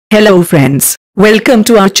Hello friends, welcome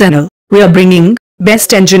to our channel. We are bringing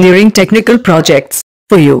best engineering technical projects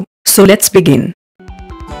for you. So let's begin.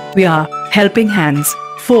 We are helping hands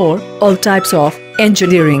for all types of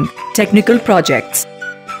engineering technical projects.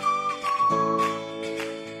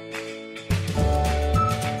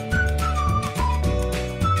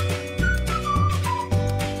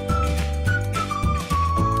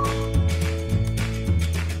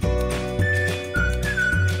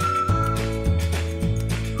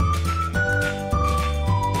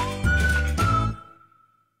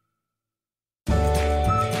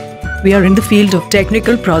 We are in the field of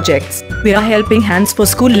technical projects. We are helping hands for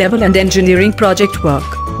school level and engineering project work.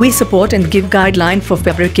 We support and give guideline for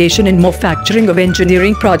fabrication and manufacturing of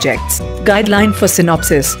engineering projects, guideline for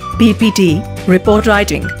synopsis, PPT, report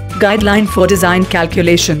writing, guideline for design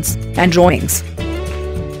calculations and drawings.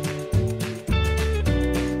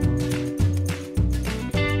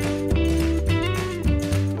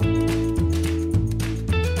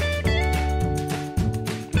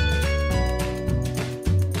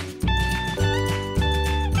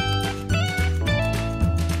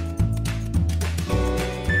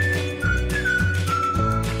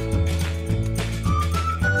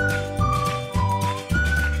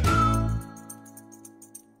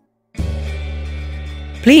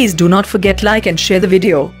 Please do not forget like and share the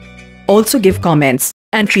video. Also give comments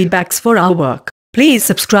and feedbacks for our work. Please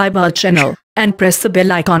subscribe our channel and press the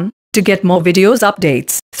bell icon to get more videos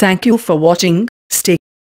updates. Thank you for watching.